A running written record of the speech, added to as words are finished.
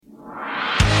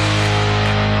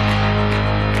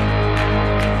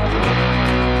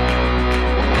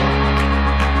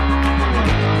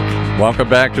Welcome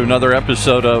back to another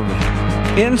episode of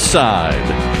Inside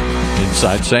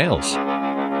Sales.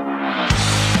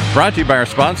 Brought to you by our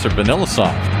sponsor,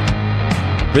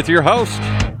 VanillaSoft, with your host,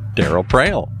 Daryl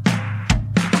Praill.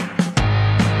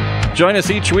 Join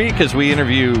us each week as we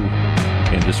interview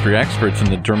industry experts in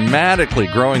the dramatically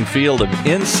growing field of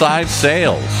inside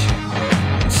sales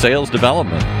and sales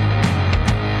development.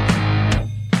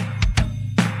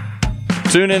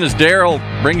 Tune in as Daryl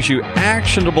brings you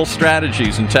actionable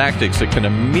strategies and tactics that can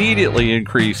immediately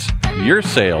increase your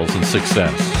sales and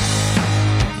success.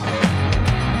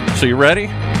 So you ready?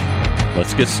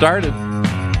 Let's get started.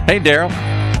 Hey, Daryl.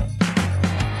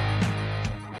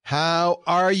 How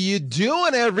are you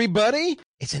doing, everybody?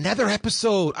 It's another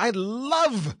episode. I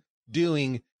love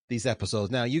doing these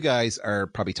episodes. Now, you guys are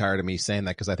probably tired of me saying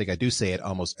that because I think I do say it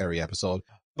almost every episode,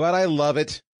 but I love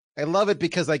it. I love it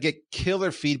because I get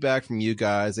killer feedback from you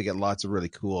guys. I get lots of really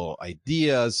cool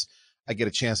ideas. I get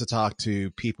a chance to talk to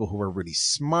people who are really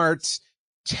smart,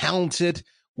 talented,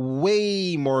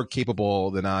 way more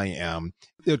capable than I am.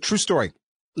 True story.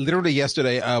 Literally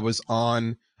yesterday, I was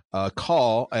on a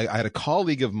call. I had a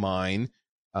colleague of mine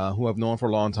who I've known for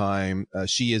a long time.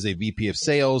 She is a VP of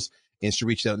sales, and she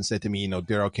reached out and said to me,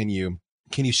 Daryl, can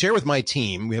you share with my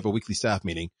team? We have a weekly staff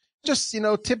meeting. Just,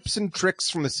 tips and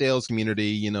tricks from the sales community.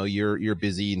 You're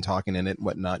busy and talking in it and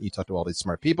whatnot. You talk to all these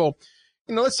smart people.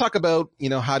 Let's talk about,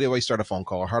 how do I start a phone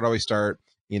call, or how do I start,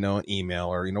 an email,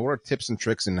 or, what are tips and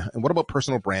tricks, and what about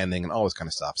personal branding and all this kind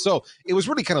of stuff. So it was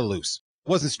really kind of loose.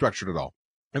 It wasn't structured at all.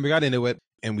 And we got into it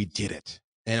and we did it,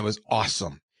 and it was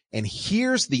awesome. And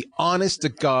here's the honest to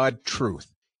God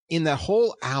truth. In that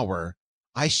whole hour,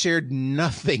 I shared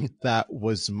nothing that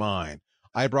was mine.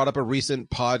 I brought up a recent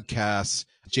podcast,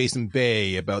 Jason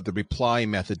Bay, about the reply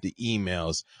method to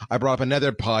emails. I brought up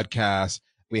another podcast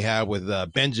we have with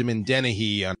Benjamin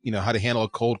Dennehy on, how to handle a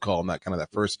cold call and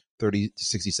that first 30 to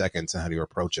 60 seconds and how to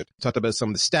approach it. Talked about some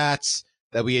of the stats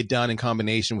that we had done in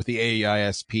combination with the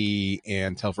AISP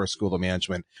and Telfair School of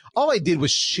Management. All I did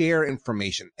was share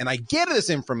information, and I get this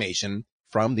information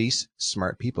from these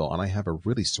smart people, and I have a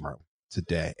really smart one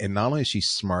today. And not only is she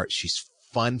smart, she's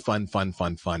fun.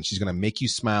 She's going to make you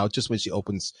smile just when she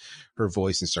opens her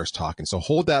voice and starts talking. So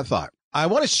hold that thought. I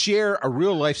want to share a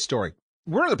real life story.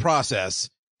 We're in the process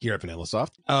here at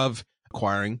VanillaSoft of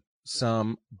acquiring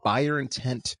some buyer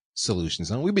intent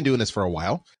solutions. And we've been doing this for a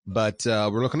while, but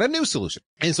we're looking at a new solution.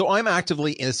 And so I'm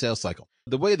actively in a sales cycle.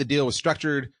 The way the deal was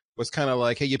structured was kind of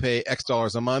like, hey, you pay X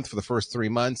dollars a month for the first 3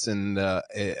 months, and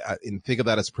think of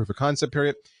that as a proof of concept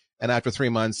period. And after 3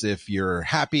 months, if you're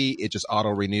happy, it just auto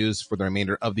renews for the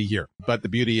remainder of the year. But the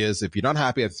beauty is, if you're not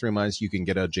happy after 3 months, you can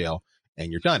get out of jail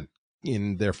and you're done.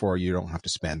 And therefore, you don't have to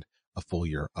spend a full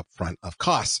year upfront of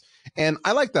costs. And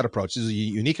I like that approach. This is a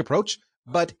unique approach.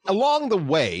 But along the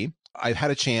way, I've had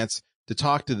a chance to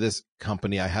talk to this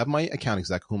company. I have my account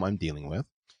exec whom I'm dealing with.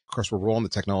 Of course, we're rolling the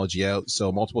technology out.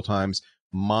 So multiple times,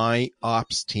 my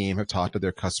ops team have talked to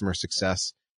their customer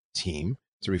success team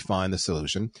to refine the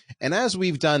solution. And as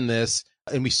we've done this,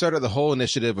 and we started the whole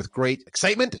initiative with great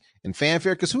excitement and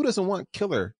fanfare, because who doesn't want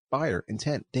killer buyer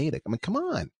intent data? I mean, come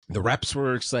on. The reps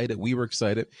were excited. We were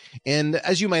excited. And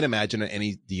as you might imagine, at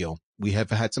any deal, we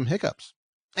have had some hiccups.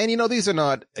 And, these are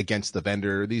not against the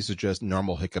vendor. These are just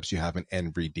normal hiccups you have in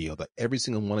every deal that every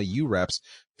single one of you reps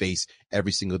face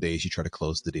every single day as you try to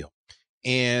close the deal.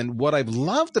 And what I've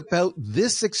loved about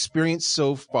this experience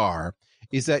so far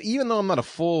is that even though I'm not a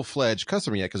full-fledged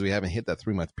customer yet, because we haven't hit that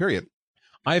 3-month period,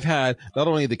 I've had not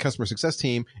only the customer success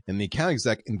team and the account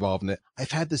exec involved in it,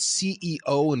 I've had the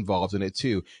CEO involved in it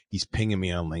too. He's pinging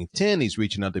me on LinkedIn. He's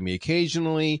reaching out to me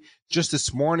occasionally. Just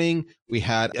this morning, we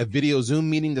had a video Zoom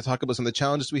meeting to talk about some of the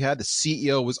challenges we had. The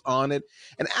CEO was on it.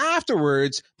 And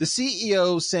afterwards, the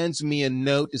CEO sends me a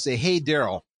note to say, hey,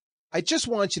 Daryl, I just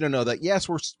want you to know that, yes,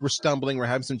 we're stumbling. We're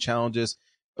having some challenges.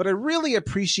 But I really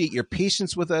appreciate your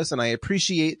patience with us, and I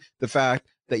appreciate the fact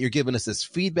that you're giving us this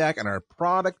feedback on our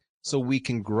product so we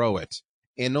can grow it.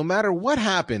 And no matter what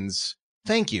happens,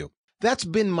 thank you. That's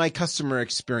been my customer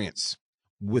experience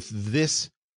with this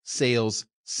sales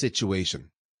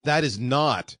situation. That is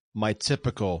not my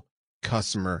typical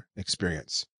customer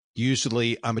experience.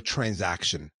 Usually I'm a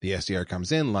transaction. The SDR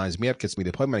comes in, lines me up, gets me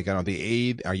the appointment. I got on the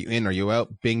aid. Are you in? Are you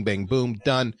out? Bing, bang, boom,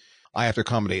 done. I have to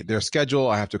accommodate their schedule.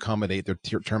 I have to accommodate their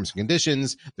terms and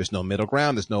conditions. There's no middle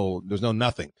ground. There's no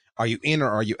nothing. Are you in or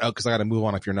are you out? Because I got to move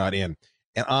on if you're not in.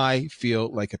 And I feel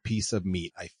like a piece of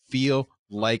meat. I feel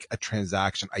like a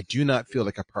transaction. I do not feel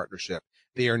like a partnership.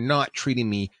 They are not treating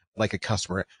me like a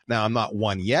customer. Now, I'm not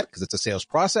one yet because it's a sales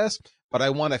process, but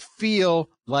I want to feel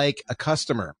like a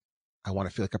customer. I want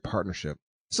to feel like a partnership.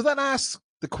 So that asks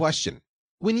the question,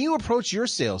 When you approach your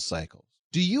sales cycle,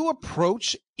 do you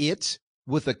approach it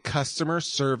with a customer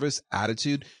service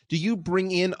attitude? Do you bring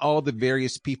in all the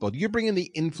various people? Do you bring in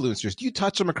the influencers? Do you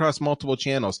touch them across multiple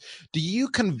channels? Do you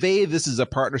convey this as a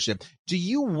partnership? Do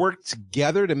you work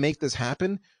together to make this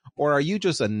happen? Or are you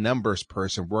just a numbers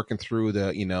person working through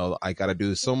the, I got to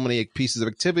do so many pieces of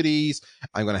activities.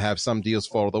 I'm going to have some deals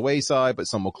fall to the wayside, but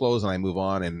some will close and I move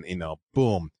on and,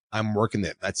 boom, I'm working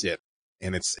it. That's it.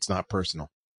 And it's not personal.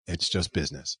 It's just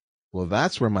business. Well,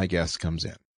 that's where my guest comes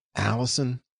in.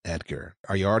 Allison Edgar.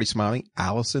 Are you already smiling?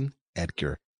 Allison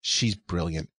Edgar. She's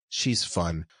brilliant. She's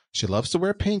fun. She loves to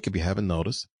wear pink if you haven't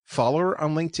noticed. Follow her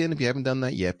on LinkedIn if you haven't done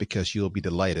that yet, because you'll be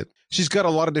delighted. She's got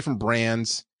a lot of different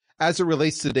brands. As it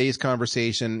relates to today's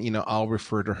conversation, I'll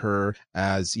refer to her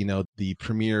as, the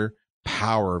premier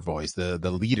power voice, the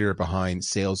leader behind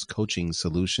Sales Coaching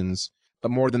Solutions. But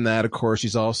more than that, of course,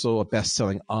 she's also a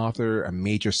best-selling author, a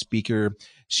major speaker.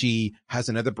 She has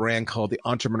another brand called The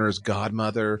Entrepreneur's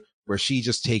Godmother, where she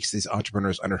just takes these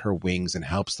entrepreneurs under her wings and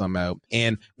helps them out.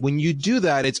 And when you do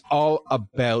that, it's all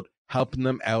about helping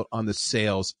them out on the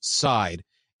sales side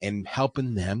and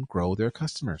helping them grow their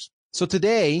customers. So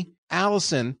today,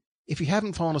 Allison, if you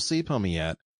haven't fallen asleep on me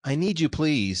yet, I need you,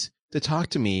 please, to talk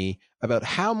to me about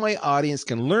how my audience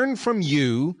can learn from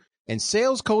you and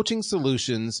Sales Coaching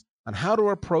Solutions on how to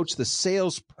approach the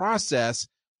sales process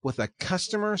with a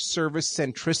customer service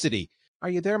centricity. Are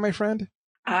you there, my friend?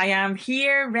 I am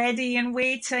here, ready and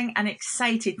waiting and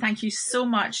excited. Thank you so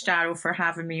much, Darryl, for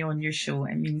having me on your show.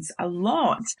 It means a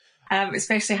lot,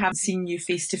 especially having seen you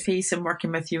face to face and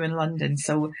working with you in London.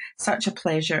 So such a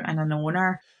pleasure and an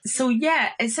honor. So yeah,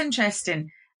 it's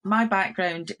interesting. My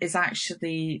background is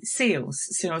actually sales.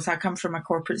 So I come from a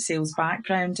corporate sales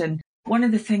background, and one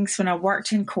of the things when I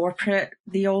worked in corporate,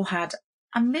 they all had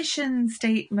a mission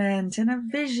statement and a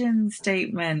vision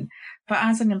statement. But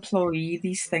as an employee,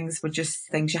 these things were just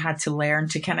things you had to learn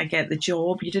to kind of get the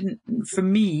job. For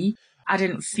me, I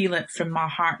didn't feel it from my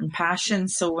heart and passion.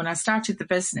 So when I started the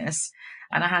business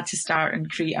and I had to start and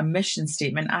create a mission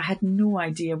statement, I had no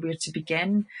idea where to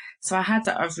begin. So I had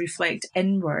to reflect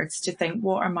inwards to think,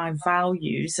 what are my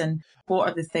values and what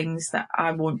are the things that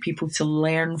I want people to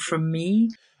learn from me?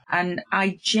 And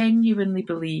I genuinely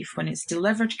believe when it's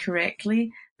delivered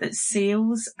correctly, that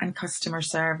sales and customer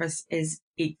service is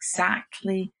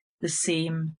exactly the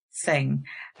same thing.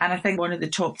 And I think one of the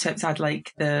top tips I'd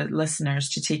like the listeners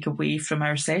to take away from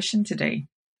our session today.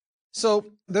 So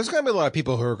there's going to be a lot of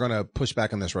people who are going to push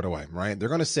back on this right away, right? They're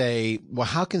going to say, well,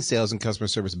 how can sales and customer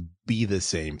service be the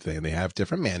same thing? They have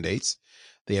different mandates.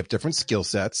 They have different skill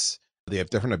sets. They have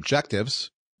different objectives.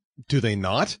 Do they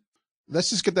not?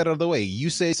 Let's just get that out of the way. You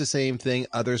say it's the same thing.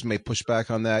 Others may push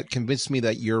back on that. Convince me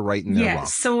that you're right and they're wrong.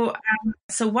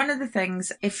 So one of the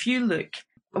things, if you look,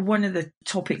 one of the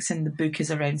topics in the book is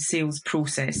around sales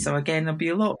process. So again, there'll be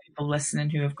a lot of people listening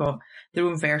who have got their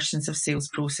own versions of sales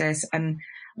process. And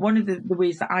one of the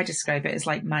ways that I describe it is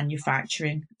like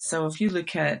manufacturing. So if you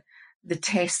look at the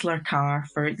Tesla car,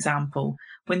 for example,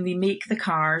 when they make the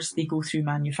cars, they go through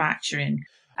manufacturing.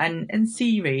 And in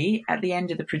theory, at the end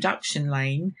of the production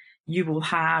line, you will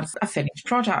have a finished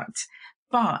product,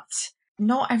 but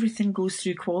not everything goes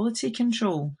through quality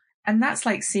control. And that's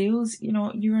like sales,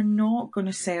 you are not going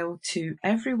to sell to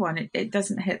everyone. It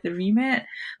doesn't hit the remit.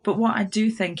 But what I do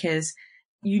think is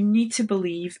you need to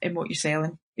believe in what you're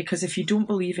selling, because if you don't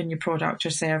believe in your product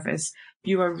or service,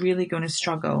 you are really going to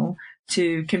struggle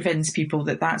to convince people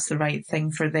that that's the right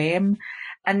thing for them.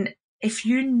 And if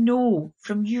you know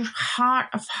from your heart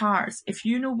of hearts, if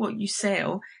you know what you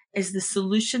sell is the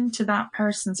solution to that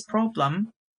person's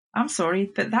problem, I'm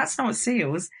sorry, but that's not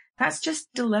sales. That's just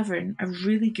delivering a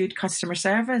really good customer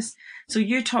service. So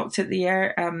you talked at the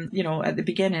at the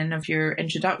beginning of your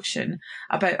introduction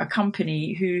about a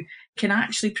company who can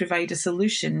actually provide a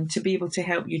solution to be able to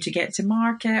help you to get to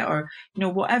market or,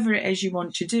 whatever it is you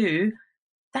want to do.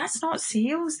 That's not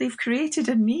sales. They've created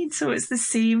a need. So it's the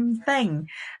same thing.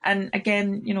 And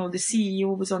again, the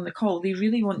CEO was on the call. They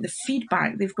really want the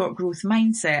feedback. They've got growth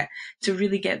mindset to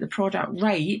really get the product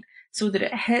right so that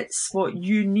it hits what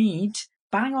you need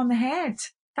bang on the head.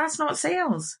 That's not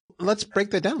sales. Let's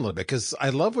break that down a little bit, because I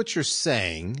love what you're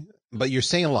saying, but you're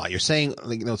saying a lot. You're saying,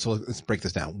 so let's break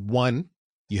this down. One,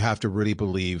 you have to really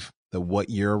believe that what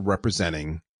you're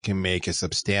representing can make a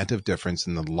substantive difference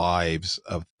in the lives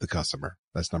of the customer.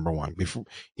 That's number one. Before,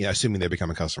 assuming they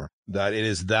become a customer, that it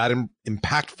is that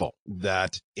impactful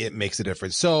that it makes a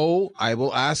difference. So I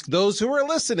will ask those who are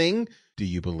listening, do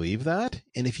you believe that?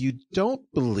 And if you don't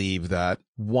believe that,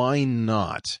 why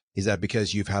not? Is that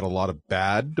because you've had a lot of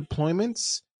bad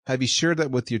deployments? Have you shared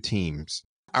that with your teams?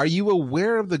 Are you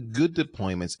aware of the good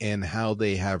deployments and how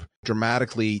they have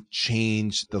dramatically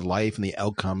changed the life and the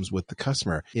outcomes with the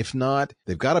customer? If not,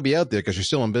 they've got to be out there because you're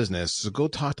still in business. So go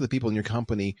talk to the people in your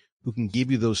company who can give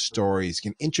you those stories,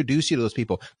 can introduce you to those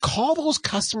people. Call those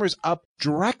customers up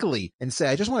directly and say,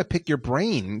 I just want to pick your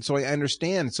brain so I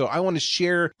understand. So I want to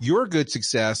share your good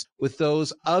success with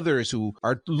those others who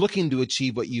are looking to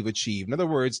achieve what you've achieved. In other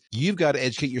words, you've got to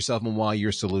educate yourself on why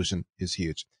your solution is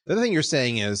huge. The other thing you're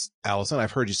saying is, Allison,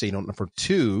 I've heard you say number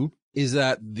 2, is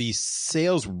that the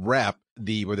sales rep,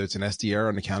 whether it's an SDR or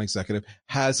an account executive,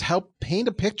 has helped paint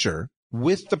a picture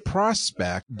with the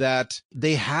prospect that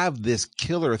they have this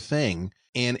killer thing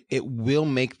and it will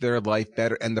make their life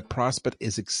better. And the prospect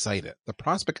is excited. The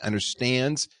prospect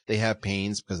understands they have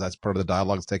pains because that's part of the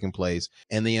dialogue that's taking place.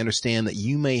 And they understand that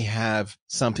you may have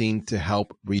something to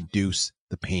help reduce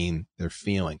the pain they're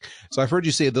feeling. So I've heard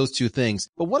you say those 2 things.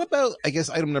 But what about, I guess,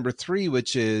 item number 3,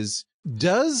 which is,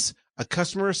 does a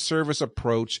customer service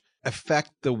approach affect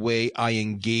the way I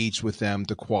engage with them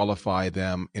to qualify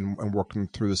them and work them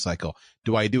through the cycle?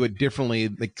 Do I do it differently?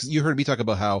 Like you heard me talk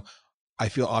about how I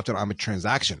feel often I'm a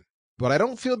transaction, but I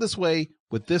don't feel this way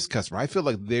with this customer. I feel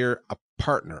like they're a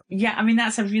partner. Yeah, I mean,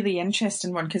 that's a really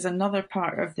interesting one because another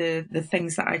part of the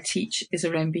things that I teach is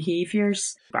around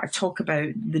behaviors. But I talk about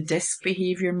the DISC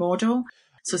behavior model.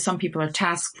 So some people are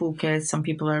task focused, some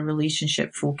people are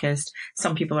relationship focused,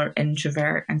 some people are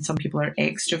introvert, and some people are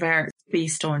extrovert,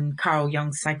 based on Carl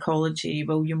Jung's psychology,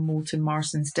 William Moulton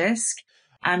Marston's DISC.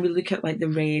 And we look at like the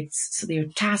reds. So they're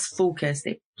task focused,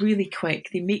 they're really quick,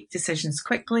 they make decisions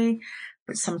quickly,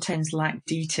 but sometimes lack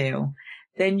detail.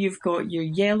 Then you've got your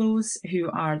yellows, who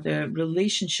are the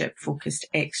relationship focused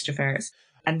extroverts.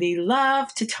 And they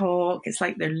love to talk. It's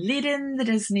like they're leading the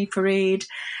Disney parade.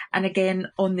 And again,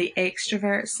 on the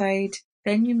extrovert side,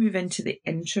 then you move into the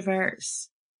introverts.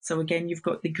 So again, you've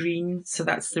got the green. So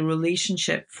that's the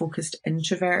relationship focused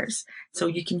introverts. So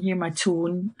you can hear my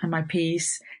tone and my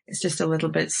pace. It's just a little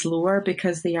bit slower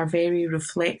because they are very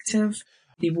reflective.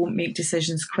 They won't make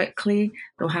decisions quickly.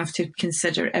 They'll have to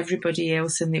consider everybody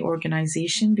else in the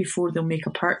organization before they'll make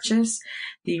a purchase.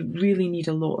 They really need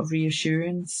a lot of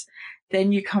reassurance.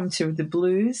 Then you come to the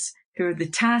blues, who are the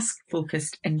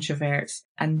task-focused introverts.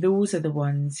 And those are the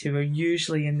ones who are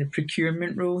usually in the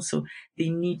procurement role. So they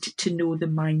need to know the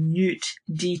minute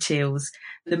details,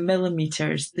 the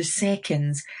millimeters, the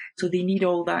seconds. So they need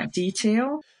all that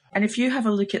detail. And if you have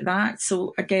a look at that,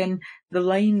 so again, the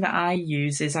line that I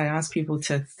use is I ask people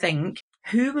to think,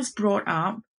 who was brought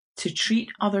up to treat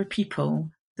other people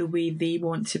the way they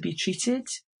want to be treated?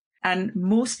 And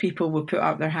most people will put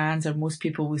up their hands, or most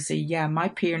people will say, yeah, my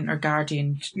parent or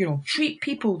guardian, treat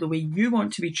people the way you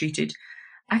want to be treated.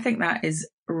 I think that is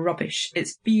rubbish.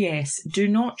 It's BS. Do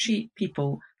not treat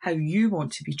people how you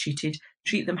want to be treated.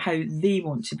 Treat them how they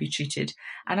want to be treated.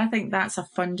 And I think that's a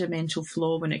fundamental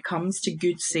flaw when it comes to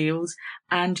good sales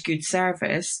and good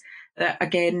service. That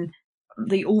again,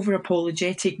 the over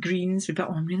apologetic greens, we've got,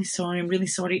 I'm really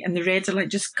sorry. And the reds are like,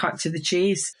 just cut to the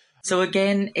chase. So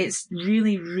again, it's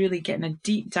really, really getting a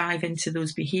deep dive into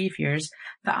those behaviours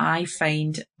that I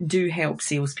find do help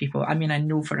salespeople. I mean, I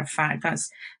know for a fact that's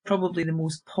probably the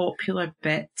most popular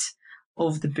bit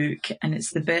of the book, and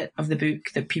it's the bit of the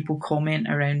book that people comment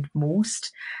around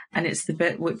most, and it's the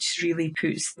bit which really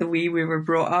puts the way we were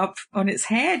brought up on its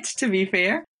head, to be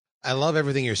fair. I love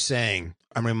everything you're saying.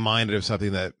 I'm reminded of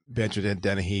something that Benjamin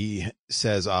Dennehy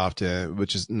says often,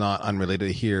 which is not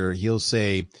unrelated here. He'll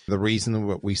say the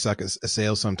reason we suck at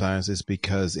sales sometimes is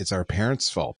because it's our parents'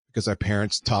 fault, because our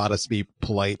parents taught us to be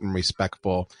polite and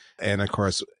respectful. And of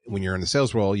course, when you're in the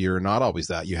sales role, you're not always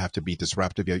that. You have to be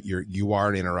disruptive. You are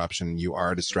an interruption. You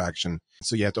are a distraction.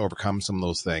 So you have to overcome some of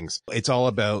those things. It's all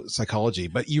about psychology.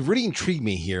 But you've really intrigued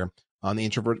me here on the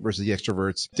introvert versus the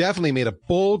extroverts. Definitely made a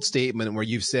bold statement where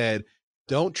you've said,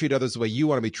 don't treat others the way you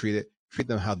want to be treated. Treat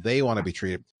them how they want to be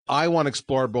treated. I want to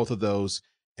explore both of those,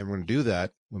 and we're going to do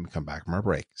that when we come back from our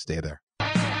break. Stay there.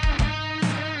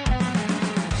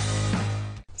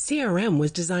 CRM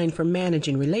was designed for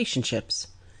managing relationships.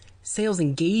 Sales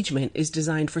engagement is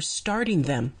designed for starting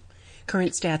them.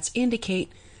 Current stats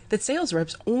indicate that sales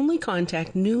reps only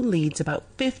contact new leads about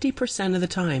 50% of the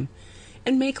time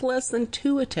and make less than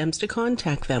 2 attempts to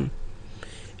contact them.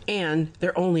 And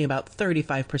they're only about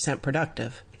 35%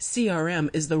 productive. CRM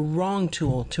is the wrong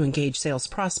tool to engage sales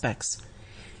prospects.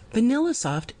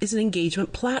 VanillaSoft is an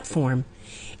engagement platform.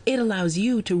 It allows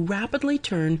you to rapidly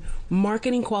turn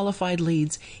marketing qualified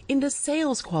leads into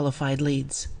sales qualified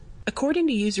leads. According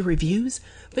to user reviews,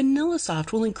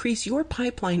 VanillaSoft will increase your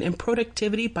pipeline and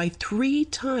productivity by 3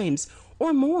 times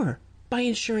or more. by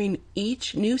ensuring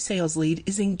each new sales lead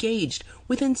is engaged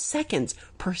within seconds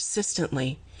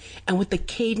persistently and with the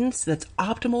cadence that's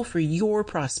optimal for your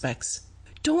prospects.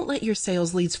 Don't let your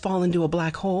sales leads fall into a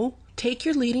black hole. Take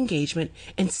your lead engagement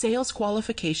and sales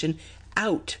qualification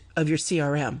out of your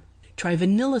CRM. Try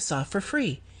VanillaSoft for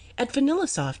free at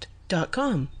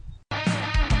vanillasoft.com.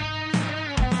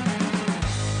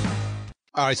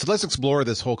 All right, so let's explore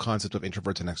this whole concept of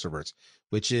introverts and extroverts,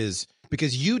 which is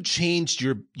because you changed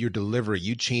your delivery,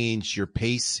 you changed your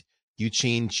pace, you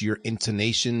changed your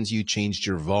intonations, you changed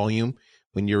your volume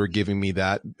when you were giving me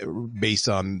that based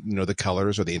on, the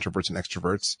colors or the introverts and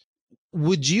extroverts.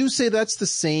 Would you say that's the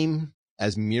same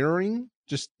as mirroring,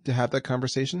 just to have that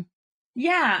conversation?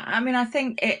 Yeah, I mean, I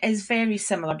think it is very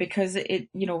similar because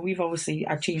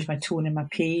I've changed my tone and my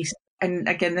pace. And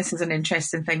again, this is an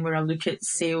interesting thing where I look at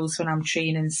sales when I'm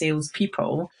training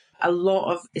salespeople. A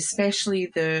lot of, especially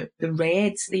the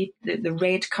reds, the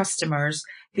red customers,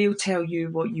 they'll tell you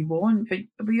what you want, but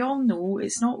we all know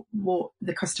it's not what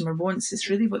the customer wants. It's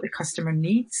really what the customer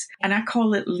needs. And I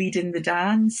call it leading the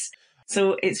dance.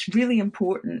 So it's really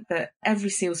important that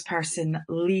every salesperson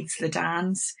leads the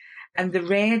dance. And the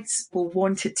reds will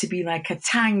want it to be like a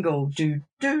tango, do,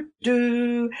 do,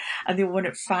 do, and they want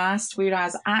it fast,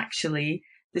 whereas actually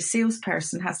the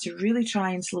salesperson has to really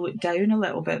try and slow it down a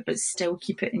little bit, but still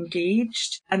keep it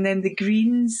engaged. And then the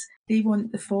greens, they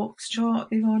want the foxtrot,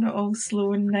 they want it all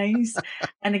slow and nice.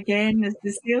 And again, as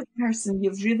the salesperson,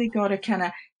 you've really got to kind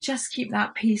of just keep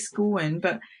that pace going,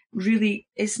 but really,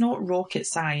 it's not rocket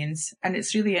science. And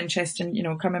it's really interesting,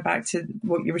 coming back to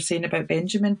what you were saying about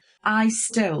Benjamin, I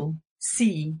still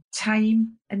see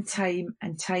time and time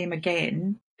and time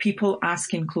again people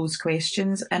asking closed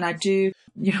questions. And I do,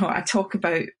 I talk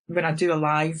about when I do a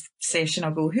live session,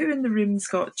 I'll go, who in the room's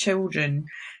got children?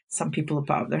 Some people will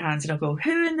put up their hands and I'll go,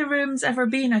 who in the room's ever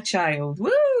been a child?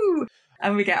 Woo!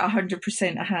 And we get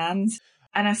 100% of hands.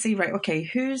 And I say, right, okay,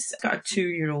 who's got a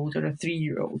 2-year-old or a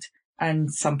 3-year-old?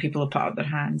 And some people will put up their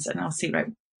hands and I'll say, right,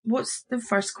 what's the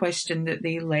first question that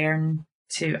they learn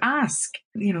to ask?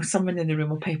 Someone in the room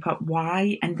will pipe up,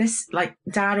 why? And this, like,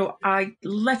 Darryl, I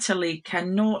literally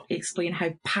cannot explain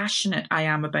how passionate I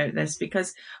am about this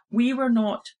because we were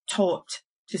not taught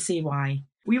to say why.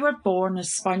 We were born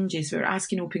as sponges. We were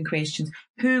asking open questions.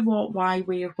 Who, what, why,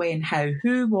 where, when, how?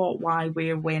 Who, what, why,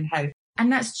 where, when, how?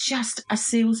 And that's just a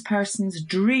salesperson's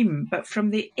dream. But from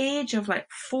the age of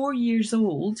 4 years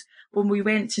old, when we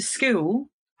went to school,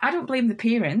 I don't blame the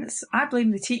parents. I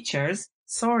blame the teachers.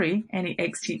 Sorry, any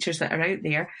ex-teachers that are out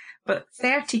there. But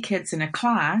 30 kids in a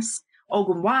class all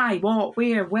going, why, what,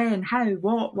 where, when, how,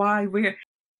 what, why, where.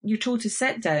 You're told to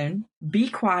sit down, be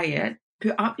quiet,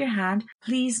 put up your hand.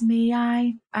 Please, may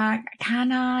I?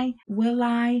 Can I? Will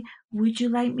I? Would you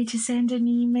like me to send an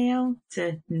email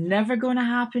to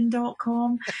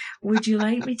nevergonnahappen.com? Would you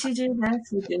like me to do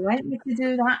this? Would you like me to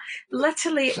do that?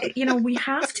 Literally, we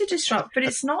have to disrupt, but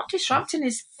it's not disrupting,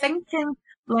 it's thinking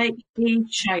like a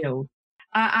child.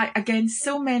 Again,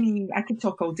 so many, I could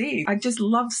talk all day. I just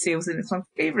love sales and it's my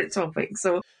favorite topic.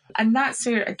 So, and that's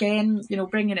where, again,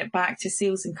 bringing it back to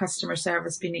sales and customer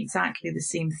service being exactly the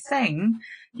same thing,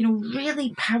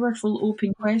 really powerful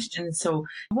open questions. So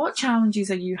what challenges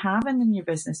are you having in your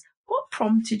business? What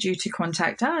prompted you to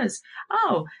contact us?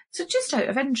 Oh, so just out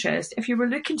of interest, if you were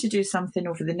looking to do something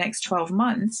over the next 12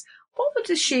 months, what would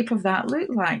the shape of that look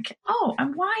like? Oh,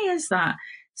 and why is that?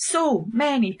 So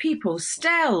many people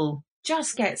still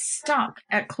just get stuck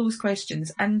at closed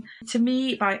questions. And to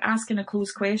me, by asking a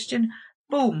closed question,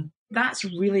 boom, that's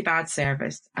really bad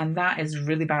service. And that is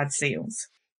really bad sales.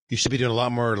 You should be doing a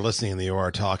lot more listening than you are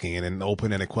talking, and then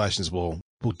open-ended questions will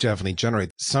definitely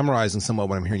generate. Summarizing somewhat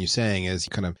what I'm hearing you saying is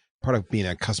kind of part of being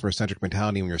a customer-centric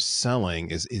mentality when you're selling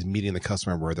is meeting the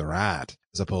customer where they're at,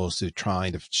 as opposed to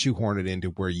trying to shoehorn it into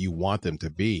where you want them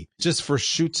to be. Just for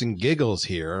shoots and giggles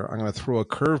here, I'm going to throw a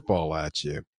curveball at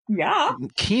you. Yeah.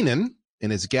 Keenan,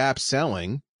 in his gap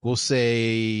selling, will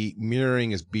say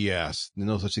mirroring is BS.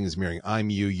 No such thing as mirroring. I'm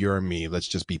you, you're me. Let's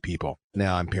just be people.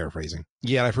 Now I'm paraphrasing.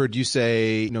 Yeah, I've heard you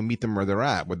say, meet them where they're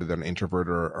at, whether they're an introvert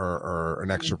or an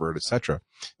extrovert, etc.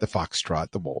 The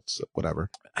foxtrot, the waltz, whatever.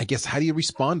 I guess, how do you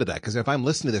respond to that? Because if I'm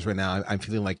listening to this right now, I'm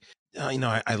feeling like,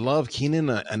 I love Keenan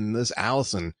and this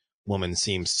Allison woman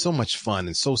seems so much fun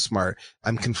and so smart.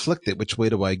 I'm conflicted. Which way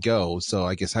do I go? So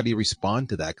I guess, how do you respond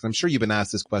to that? Because I'm sure you've been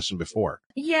asked this question before.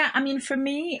 Yeah, I mean, for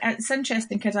me, it's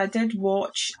interesting because I did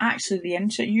watch actually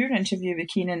your interview with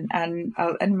Keenan, and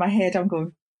in my head I'm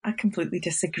going, I completely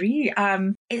disagree.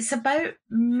 It's about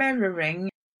mirroring,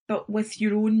 but with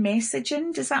your own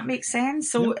messaging. Does that make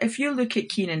sense? So if you look at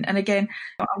Keenan, and again,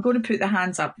 I'm going to put the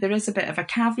hands up. There is a bit of a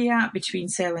caveat between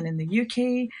selling in the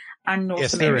UK and North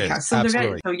Yes, America. there is. So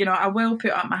Absolutely. so, I will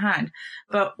put up my hand.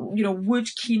 But, would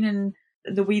Keenan,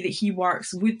 the way that he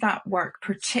works, would that work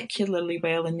particularly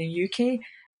well in the UK?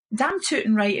 Damn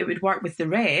tootin' right it would work with the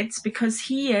Reds, because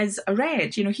he is a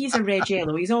Red. He's a red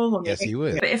yellow. He's all on Yes, the he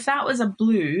would. But if that was a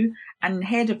blue and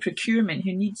head of procurement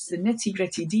who needs the nitty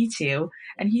gritty detail,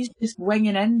 and he's just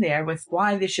winging in there with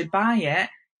why they should buy it,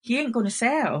 he ain't going to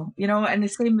sell, and the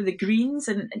same with the greens.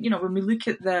 And, when we look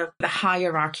at the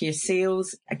hierarchy of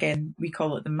sales, again, we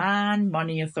call it the man,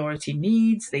 money, authority,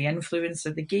 needs, the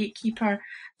influencer, the gatekeeper.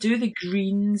 Do the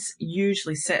greens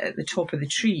usually sit at the top of the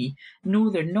tree?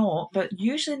 No, they're not, but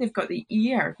usually they've got the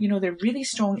ear. They're really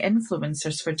strong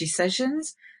influencers for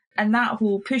decisions, and that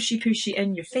whole pushy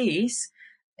in your face,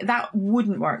 that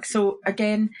wouldn't work. So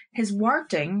again, his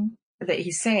wording that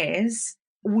he says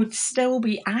would still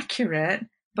be accurate,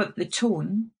 but the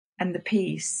tone and the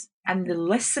pace and the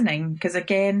listening, because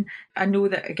again, I know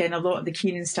that a lot of the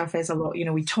Keenan stuff is a lot,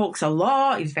 he talks a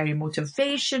lot, he's very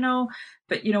motivational,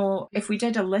 but if we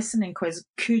did a listening quiz,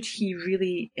 could he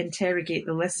really interrogate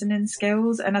the listening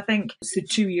skills? And I think it's the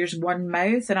 2 ears, one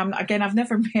mouth. And I've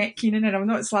never met Keenan, and I'm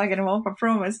not slagging him off, I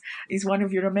promise. He's one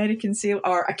of your American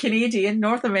or a Canadian,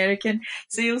 North American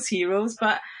sales heroes,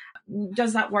 but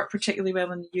does that work particularly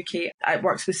well in the UK? It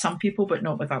works with some people, but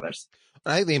not with others.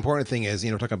 I think the important thing is,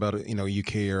 talking about,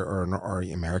 UK or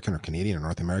American or Canadian or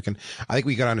North American, I think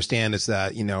we got to understand is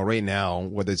that, right now,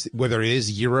 whether it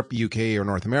is Europe, UK or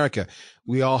North America,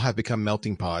 we all have become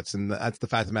melting pots. And that's the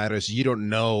fact of the matter is you don't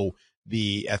know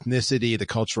the ethnicity, the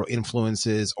cultural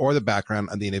influences or the background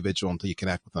of the individual until you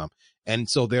connect with them. And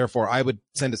so therefore I would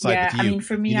send aside with you.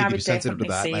 For me, I would definitely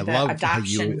say that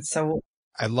adaptation.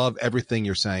 I love everything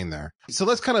you're saying there. So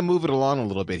let's kind of move it along a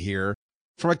little bit here.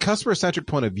 From a customer-centric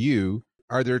point of view,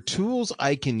 are there tools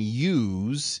I can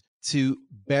use to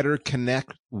better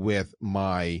connect with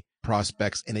my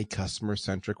prospects in a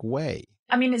customer-centric way?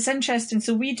 It's interesting.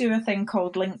 So we do a thing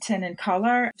called LinkedIn in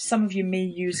Color. Some of you may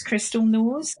use Crystal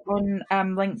Knows on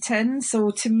LinkedIn.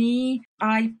 So to me,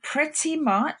 I pretty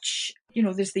much,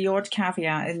 there's the odd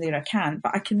caveat in there I can't,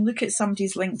 but I can look at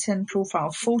somebody's LinkedIn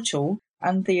profile photo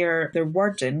and their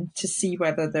wording to see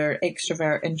whether they're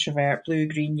extrovert, introvert, blue,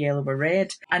 green, yellow or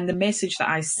red. And the message that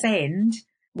I send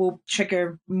will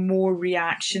trigger more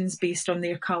reactions based on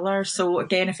their colour. So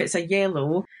again, if it's a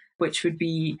yellow, which would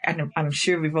be, and I'm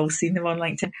sure we've all seen them on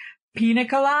LinkedIn, pina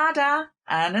colada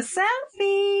and a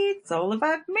selfie. It's all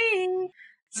about me.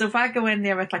 So if I go in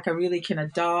there with like a really kind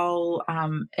of dull,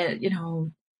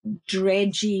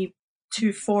 dredgy,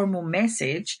 too formal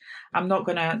message, they're not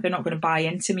going to buy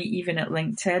into me even at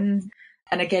LinkedIn.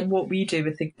 And again, what we do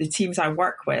with the teams I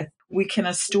work with, we kind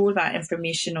of store that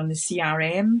information on the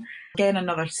CRM. Again,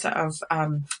 another sort of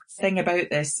thing about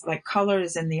this, like colour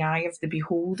is in the eye of the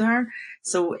beholder.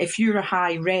 So if you're a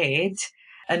high red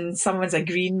and someone's a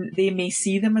green, they may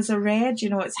see them as a red.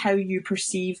 It's how you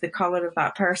perceive the colour of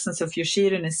that person. So if you're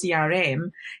sharing a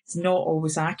CRM, it's not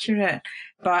always accurate.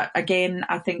 But again,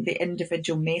 I think the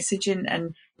individual messaging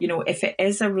and, if it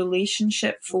is a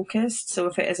relationship focused, so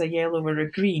if it is a yellow or a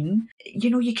green,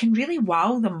 you can really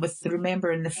wow them with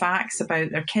remembering the facts about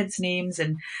their kids' names.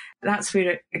 And that's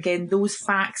where, again, those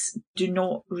facts do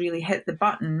not really hit the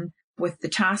button with the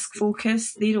task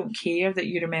focus. They don't care that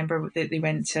you remember that they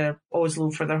went to Oslo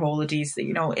for their holidays,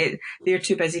 that, they're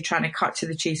too busy trying to cut to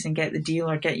the chase and get the deal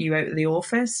or get you out of the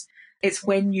office. It's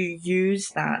when you use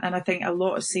that. And I think a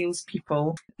lot of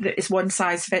salespeople, it's one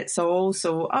size fits all.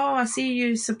 So, I see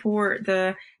you support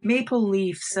the Maple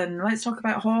Leafs and let's talk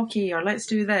about hockey or let's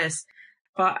do this.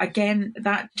 But again,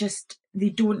 they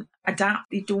don't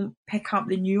adapt. They don't pick up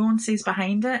the nuances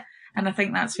behind it. And I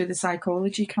think that's where the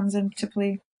psychology comes into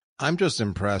play. I'm just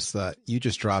impressed that you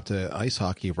just dropped an ice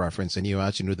hockey reference and you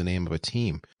actually knew the name of a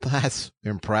team. That's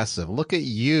impressive. Look at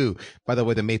you. By the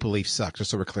way, the Maple Leafs suck, just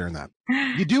so we're clear on that.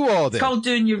 You do all this. It's called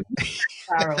doing your research,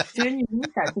 Carol. Doing your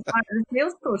research. It's part of the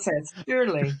sales process,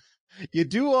 surely. You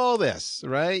do all this,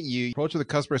 right? You approach with a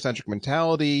customer-centric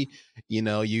mentality. You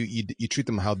treat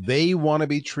them how they want to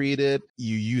be treated.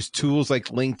 You use tools like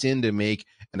LinkedIn to make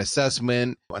an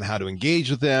assessment on how to engage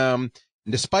with them.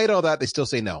 And despite all that, they still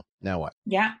say no. Now what?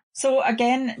 Yeah. So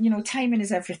again, timing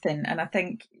is everything. And I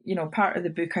think, part of the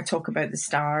book, I talk about the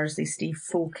stars. They stay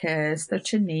focused. They're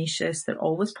tenacious. They're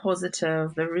always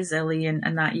positive. They're resilient,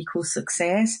 and that equals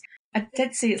success. I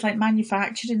did say it's like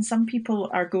manufacturing. Some people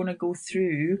are going to go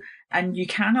through and you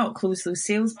cannot close those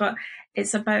sales, but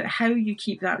it's about how you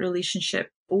keep that relationship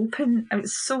open. It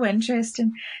was so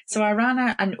interesting. So I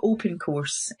ran an open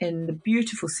course in the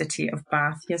beautiful city of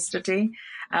Bath yesterday.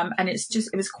 And it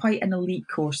was quite an elite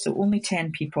course, so only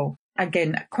 10 people.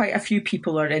 again, quite a few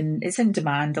people it's in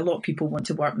demand. A lot of people want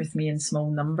to work with me in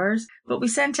small numbers, but we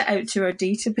sent it out to our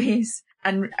database.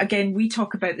 And again, we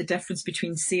talk about the difference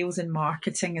between sales and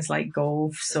marketing is like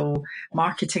golf. So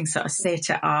marketing sort of set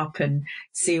it up and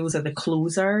sales are the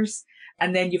closers.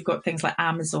 And then you've got things like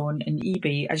Amazon and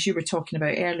eBay, as you were talking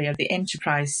about earlier, the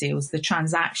enterprise sales, the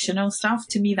transactional stuff.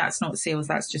 To me, that's not sales,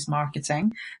 that's just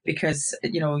marketing, because,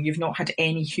 you've not had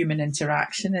any human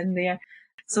interaction in there.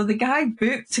 So the guy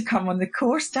booked to come on the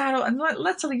course, Daryl, and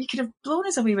literally you could have blown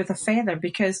us away with a feather,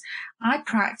 because I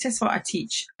practice what I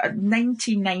teach.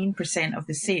 99% of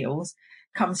the sales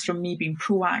comes from me being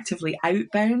proactively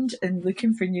outbound and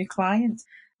looking for new clients.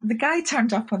 The guy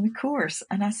turned up on the course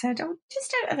and I said, oh,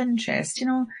 just out of interest,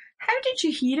 how did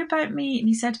you hear about me? And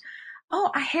he said,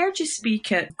 oh, I heard you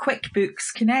speak at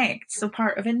QuickBooks Connect, so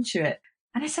part of Intuit.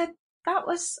 And I said, that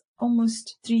was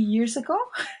almost 3 years ago.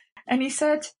 And he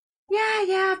said,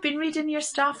 yeah, I've been reading your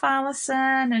stuff,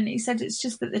 Alison. And he said, it's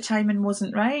just that the timing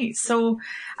wasn't right. So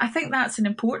I think that's an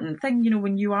important thing.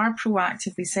 When you are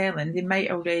proactively selling, they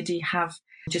might already have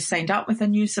just signed up with a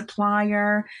new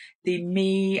supplier. They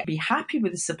may be happy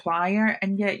with the supplier,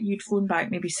 and yet you'd phone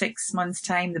back maybe 6 months'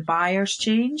 time, the buyer's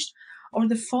changed, or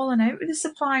they've fallen out with the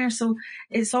supplier. So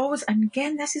it's always, and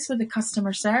again, this is where the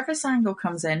customer service angle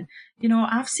comes in.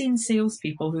 I've seen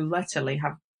salespeople who literally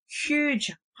have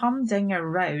huge humdinger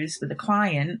rows with a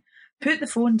client, put the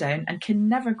phone down and can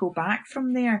never go back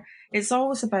from there. It's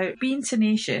always about being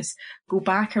tenacious, go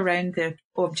back around the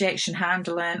objection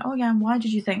handling. Oh yeah, and why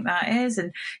did you think that is?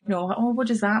 And, what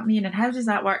does that mean? And how does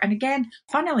that work? And again,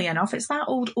 funnily enough, it's that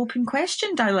old open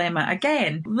question dilemma.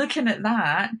 Again, looking at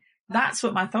that, that's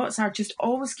what my thoughts are. Just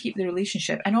always keep the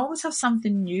relationship and always have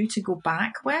something new to go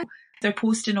back with. They're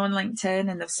posting on LinkedIn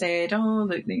and they've said, oh,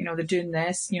 look, they're doing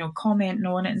this, commenting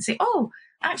on it and say, oh,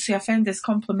 actually, I found this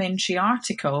complimentary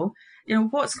article.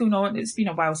 What's going on? It's been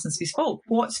a while since we spoke.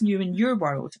 What's new in your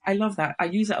world? I love that. I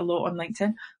use it a lot on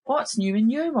LinkedIn. What's new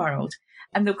in your world?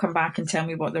 And they'll come back and tell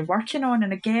me what they're working on.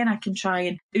 And again, I can try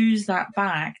and ooze that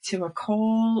back to a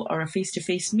call or a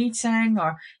face-to-face meeting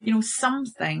or,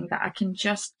 something that I can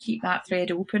just keep that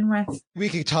thread open with. We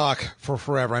could talk for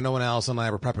forever. I know when Alison and I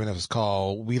were prepping this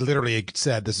call, we literally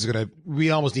said we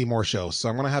almost need more shows. So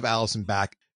I'm going to have Alison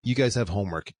back. You guys have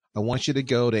homework. I want you to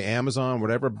go to Amazon,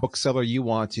 whatever bookseller you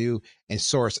want to, and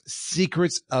source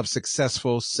Secrets of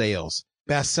Successful Sales.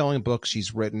 Best-selling book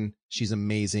she's written. She's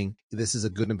amazing. This is a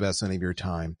good investment of your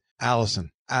time.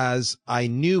 Alison, as I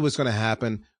knew was going to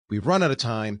happen, we've run out of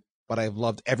time, but I've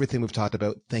loved everything we've talked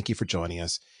about. Thank you for joining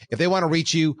us. If they want to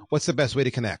reach you, what's the best way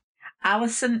to connect?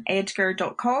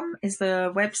 AlisonEdgar.com is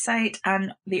the website,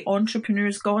 and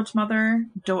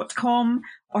theentrepreneur'sgodmother.com,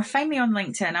 or find me on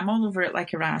LinkedIn. I'm all over it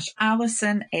like a rash.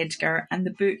 Alison Edgar, and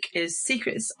the book is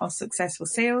Secrets of Successful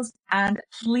Sales. And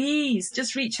please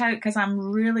just reach out because I'm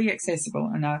really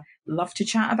accessible and I love to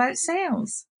chat about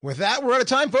sales. With that, we're out of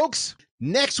time, folks.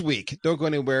 Next week, don't go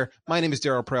anywhere. My name is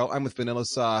Daryl Prell. I'm with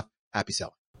VanillaSoft. Happy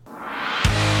selling.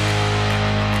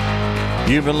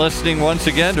 You've been listening once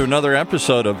again to another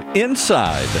episode of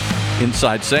Inside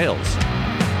Sales,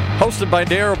 hosted by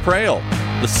Daryl Prell,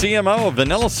 the CMO of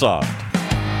VanillaSoft.